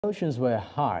Emotions were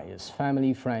high as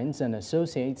family, friends and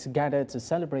associates gathered to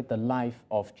celebrate the life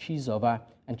of Chizoba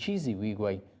and Chizi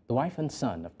Wigwe, the wife and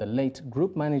son of the late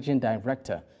Group Managing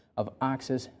Director of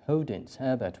Access Holdings,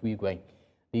 Herbert Wigwe.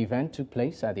 The event took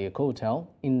place at the Eko Hotel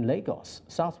in Lagos,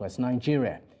 southwest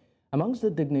Nigeria. Amongst the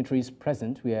dignitaries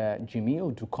present were Jimi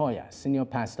Odukoya, Senior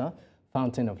Pastor,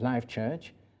 Fountain of Life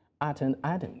Church, Ayaan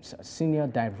Adams, Senior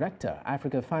Director,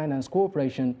 Africa Finance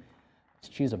Corporation.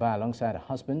 Chizoba, alongside her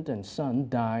husband and son,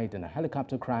 died in a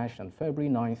helicopter crash on February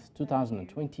 9,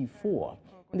 2024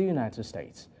 in the United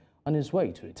States, on his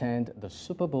way to attend the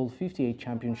Super Bowl 58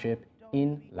 championship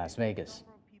in Las Vegas.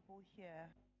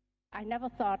 I never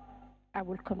thought I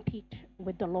would compete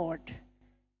with the Lord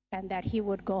and that he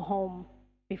would go home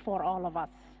before all of us.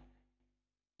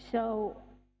 So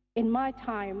in my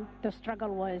time, the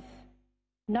struggle was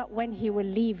not when he will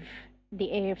leave the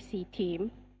AFC team,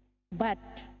 but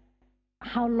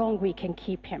how long we can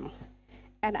keep him.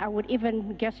 And I would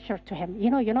even gesture to him, you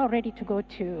know, you're not ready to go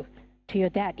to your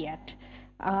dad yet.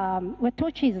 Well,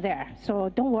 Tochi's there, so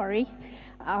don't worry.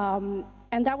 And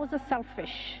that was a selfish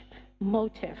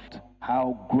motive.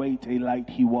 How great a light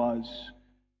he was,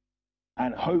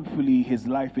 and hopefully his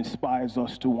life inspires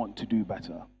us to want to do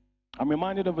better. I'm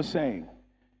reminded of a saying.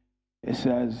 It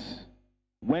says,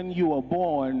 when you are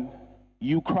born,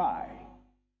 you cry,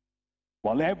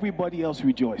 while everybody else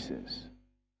rejoices.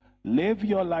 Live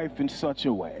your life in such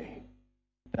a way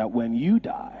that when you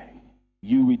die,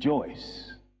 you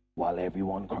rejoice while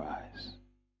everyone cries.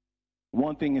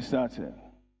 One thing is certain,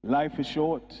 life is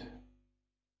short,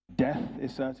 death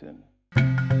is certain.